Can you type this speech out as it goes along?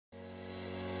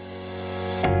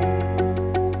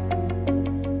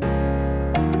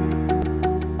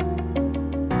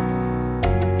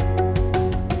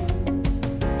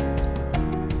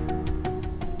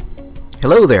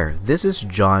Hello there, this is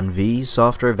John V,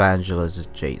 Software Evangelist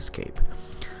at JSCAPE.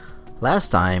 Last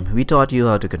time, we taught you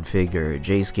how to configure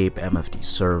JSCAPE MFT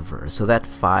Server so that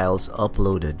files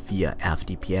uploaded via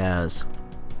FTPS,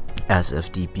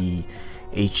 SFTP,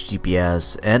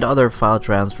 HTTPS, and other file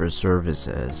transfer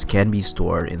services can be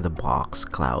stored in the Box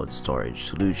cloud storage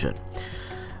solution.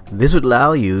 This would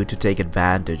allow you to take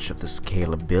advantage of the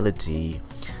scalability,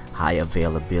 high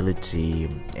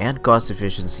availability, and cost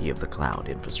efficiency of the cloud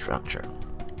infrastructure.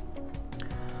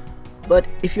 But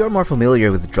if you're more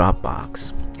familiar with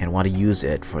Dropbox and want to use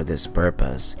it for this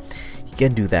purpose, you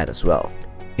can do that as well.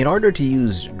 In order to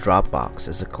use Dropbox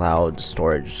as a cloud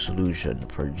storage solution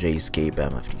for JSCAPE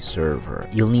MFT Server,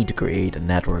 you'll need to create a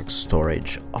network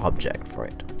storage object for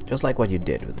it, just like what you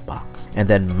did with the box, and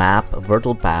then map a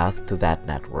virtual path to that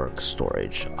network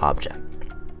storage object.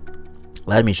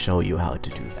 Let me show you how to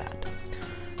do that.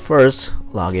 First,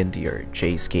 log into your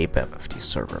JSCAPE MFT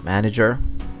Server Manager,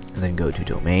 and then go to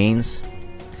Domains,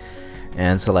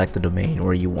 and select the domain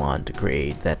where you want to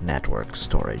create that network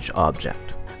storage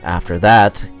object. After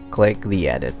that, click the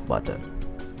Edit button.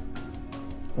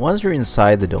 Once you're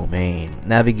inside the domain,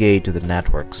 navigate to the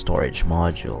network storage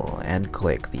module and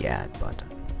click the Add button.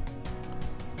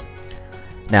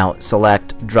 Now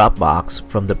select Dropbox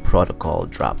from the protocol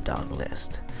drop-down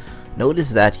list.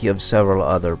 Notice that you have several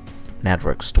other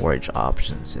network storage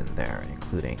options in there,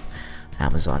 including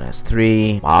Amazon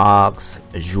S3, Box,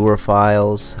 Azure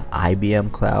Files,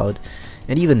 IBM Cloud,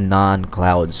 and even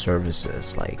non-cloud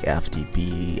services like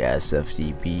FTP,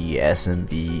 SFTP,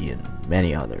 SMB, and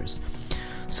many others.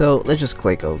 So let's just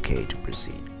click OK to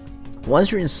proceed.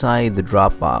 Once you're inside the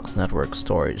Dropbox Network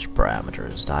Storage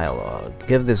Parameters dialog,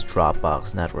 give this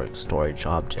Dropbox Network Storage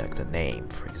object a name,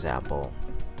 for example,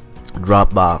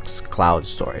 Dropbox Cloud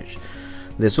Storage.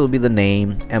 This will be the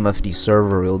name MFT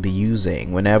Server will be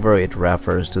using whenever it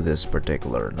refers to this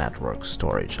particular network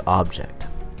storage object.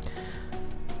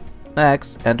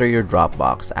 Next, enter your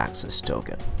Dropbox access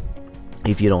token.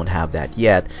 If you don't have that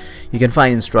yet, you can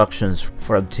find instructions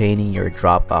for obtaining your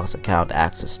Dropbox account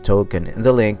access token in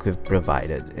the link we've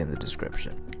provided in the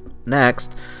description.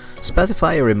 Next,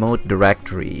 specify a remote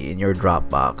directory in your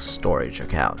Dropbox storage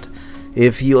account.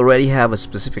 If you already have a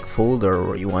specific folder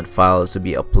where you want files to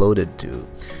be uploaded to,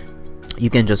 you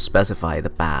can just specify the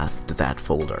path to that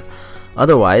folder.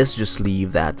 Otherwise, just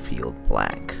leave that field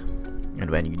blank. And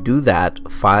when you do that,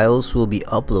 files will be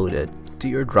uploaded to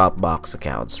your Dropbox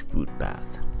account's root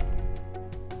path.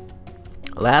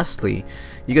 Lastly,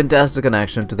 you can test the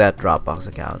connection to that Dropbox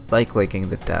account by clicking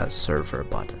the Test Server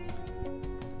button.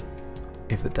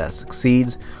 If the test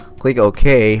succeeds, click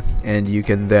OK, and you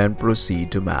can then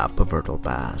proceed to map a virtual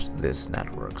path to this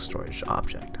network storage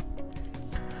object.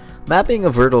 Mapping a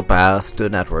virtual path to a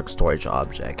network storage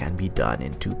object can be done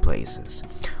in two places.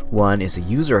 One is a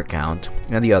user account,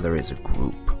 and the other is a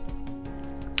group.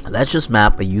 Let's just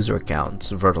map a user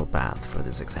account's virtual path for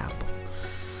this example.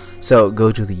 So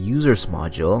go to the Users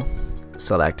module,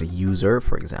 select a user,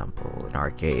 for example, in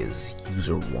our case,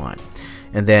 user 1,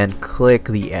 and then click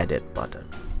the Edit button.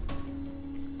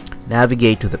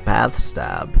 Navigate to the Paths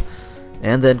tab,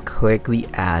 and then click the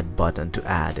Add button to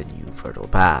add a new virtual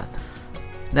path.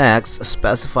 Next,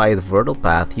 specify the virtual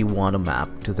path you want to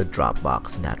map to the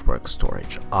Dropbox network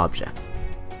storage object.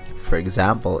 For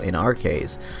example, in our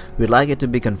case, we'd like it to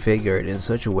be configured in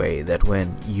such a way that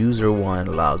when user 1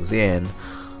 logs in,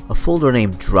 a folder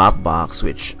named Dropbox,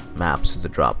 which maps to the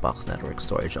Dropbox network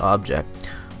storage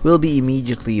object, will be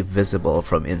immediately visible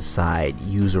from inside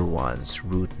user 1's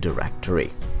root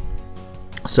directory.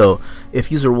 So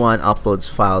if user 1 uploads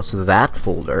files to that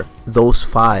folder, those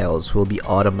files will be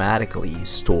automatically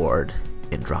stored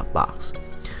in Dropbox.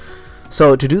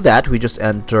 So to do that, we just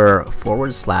enter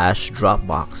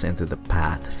 /Dropbox into the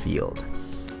path field.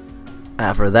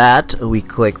 After that, we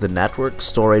click the Network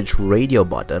Storage Radio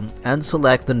button and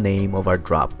select the name of our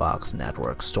Dropbox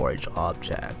network storage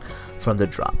object from the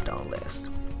drop-down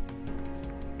list.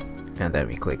 And then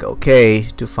we click OK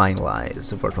to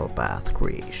finalize the virtual path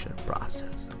creation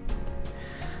process.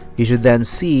 You should then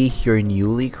see your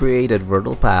newly created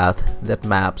virtual path that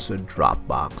maps to a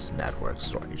Dropbox network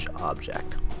storage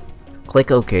object. Click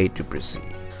OK to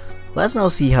proceed. Let's now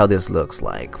see how this looks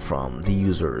like from the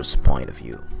user's point of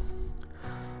view.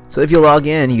 So if you log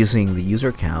in using the user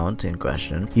account in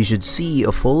question, you should see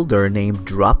a folder named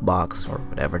Dropbox, or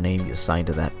whatever name you assign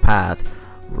to that path,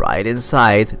 right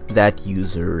inside that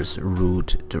user's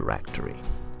root directory.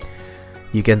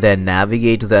 You can then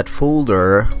navigate to that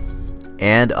folder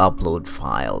and upload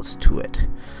files to it.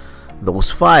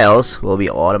 Those files will be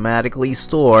automatically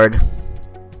stored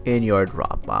in your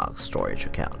Dropbox storage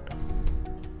account.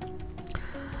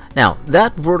 Now,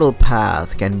 that virtual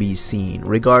path can be seen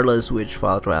regardless which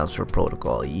file transfer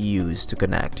protocol you use to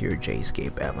connect to your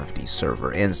JSCAPE MFT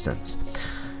server instance.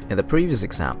 In the previous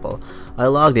example, I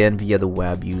logged in via the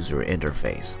web user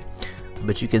interface,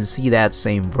 but you can see that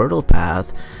same virtual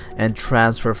path and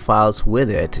transfer files with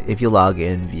it if you log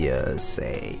in via,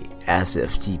 say,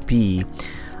 SFTP,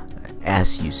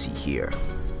 as you see here.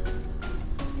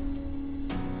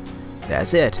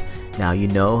 That's it. Now you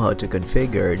know how to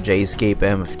configure JSCAPE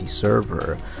MFT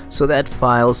Server so that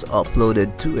files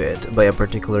uploaded to it by a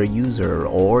particular user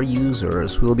or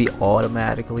users will be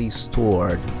automatically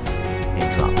stored